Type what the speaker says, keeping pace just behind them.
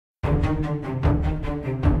Welcome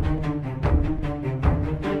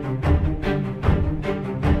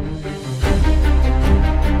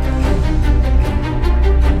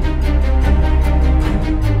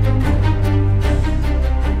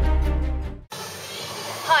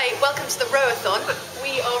to the Row-a-thon.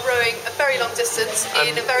 We are rowing a very long distance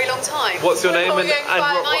in a very long time. What's your name My name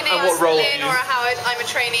is Leonora Howard. I'm a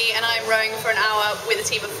trainee and I'm rowing for an hour with a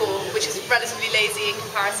team of 4, which is relatively lazy in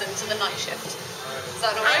comparison to the night shift. Is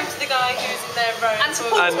that all right? I'm the guy who's in there rowing for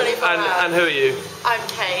 24 hours. And who are you? I'm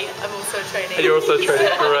Kay. I'm also a trainee. And you're also a trainee.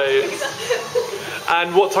 Great.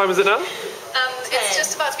 And what time is it now? It's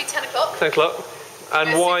just about to be 10 o'clock. 10 o'clock.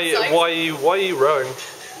 And why are you rowing?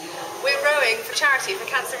 We're rowing for charity for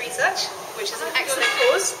cancer research, which is an excellent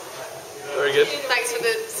cause. Very good. Thanks for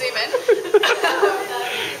the zoom in.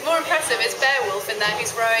 More impressive is Beowulf in there,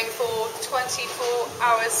 who's rowing for 24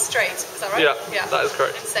 hours straight. Is that right? Yeah, that is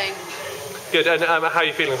correct. Insane. Good. And how are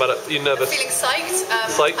you feeling about it? Are you nervous? I'm feeling psyched.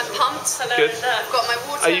 Psyched? I'm pumped. Good. I've got my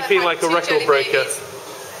water. Are you feeling like a record breaker?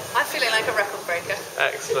 I'm feeling like a record breaker.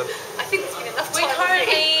 Excellent. I think it's been enough time. We're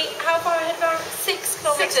currently, how far ahead? About 6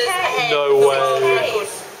 kilometres ahead. No way.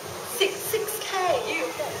 6K.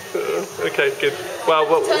 Okay, good. Well,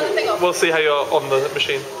 we'll see how you are on the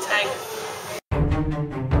machine. Thanks.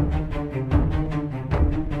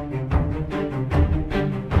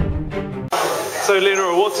 So,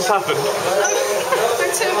 Leonora, what's just happened?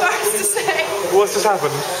 I'm too embarrassed to say. What's just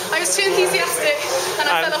happened? I was too enthusiastic and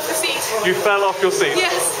I fell off the seat. You fell off your seat?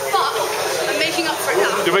 Yes, but I'm making up for it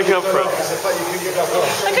now. You're making up for it?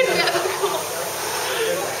 I couldn't get it.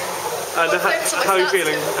 And how are you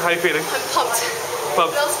feeling? How are you feeling? I'm pumped.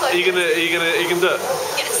 Pumped. Are you gonna do it?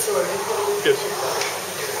 Yes. Good.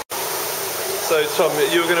 So Tom,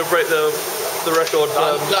 you're gonna break the record.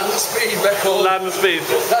 Land speed record. Land speed.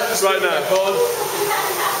 Right now.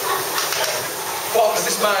 What was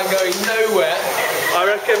this man going nowhere? I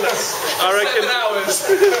reckon. 7 hours.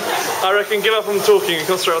 I reckon. Give up on talking and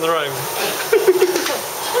concentrate on the rowing.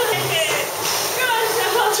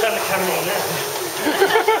 Turn the camera on now.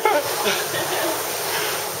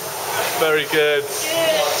 Very good.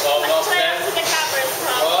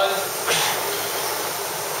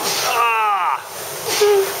 Ah!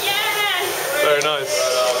 Very nice.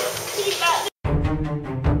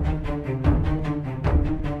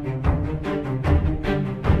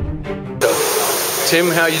 Tim,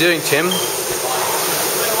 how are you doing, Tim?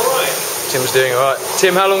 Alright. Tim's doing alright.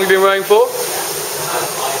 Tim, how long have you been rowing for?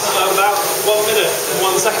 About 1 minute and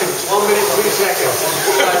 1 second. 1 minute, 3 seconds.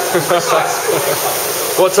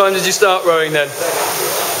 What time did you start rowing then?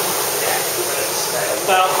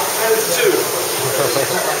 About 10 to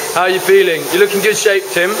 2. How are you feeling? You look in good shape,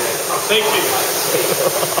 Tim. Thank you.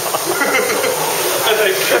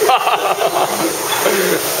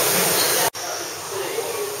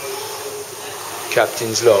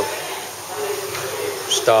 Captain's log.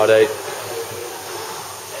 Stardate.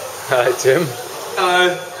 Hi, Tim.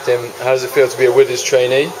 Hello. Tim, how does it feel to be a Withers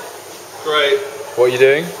trainee? Great. What are you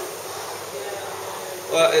doing?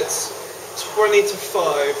 Well, it's 20 to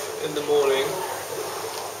 5 in the morning,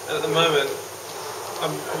 and at the moment,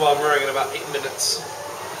 I'm rowing in about 8 minutes.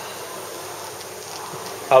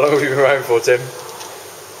 How long have you been rowing for, Tim?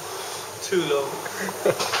 Too long.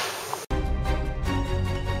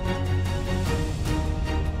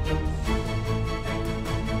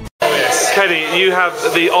 Kenny, you have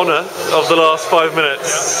the honour of the last 5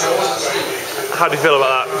 minutes. How do you feel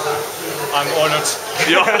about that? I'm honoured.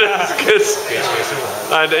 You're honoured, good.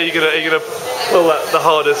 And are you gonna pull that the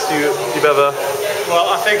hardest you've ever? Well,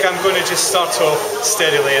 I think I'm going to just start off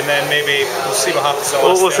steadily, and then maybe we'll see what happens.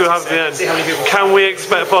 We'll see what happens at the end. Can we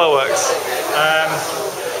expect fireworks?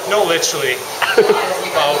 Not literally.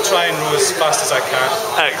 I'll try and row as fast as I can.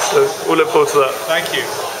 Excellent. We'll look forward to that. Thank you.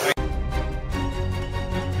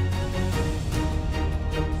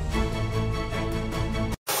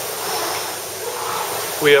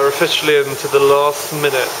 We are officially into the last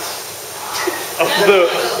minute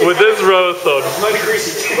with this row-a-thon.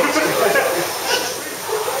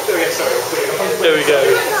 Here we go.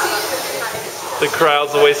 The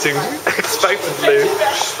crowds are waiting expectantly.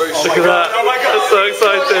 Look at that. Oh my God. They're so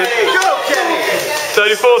excited. Go, Kenny!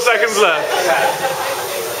 34 seconds left.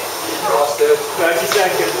 30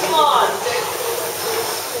 seconds. Come on.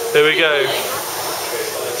 Here we go.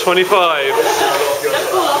 25.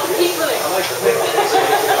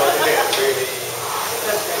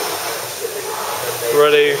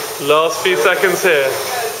 Ready. Last few seconds here.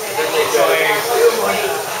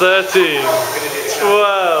 13.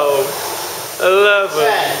 12. 11.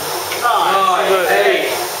 9. 8.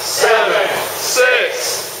 7.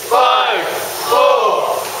 6. 5.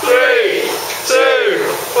 4. 3. 2.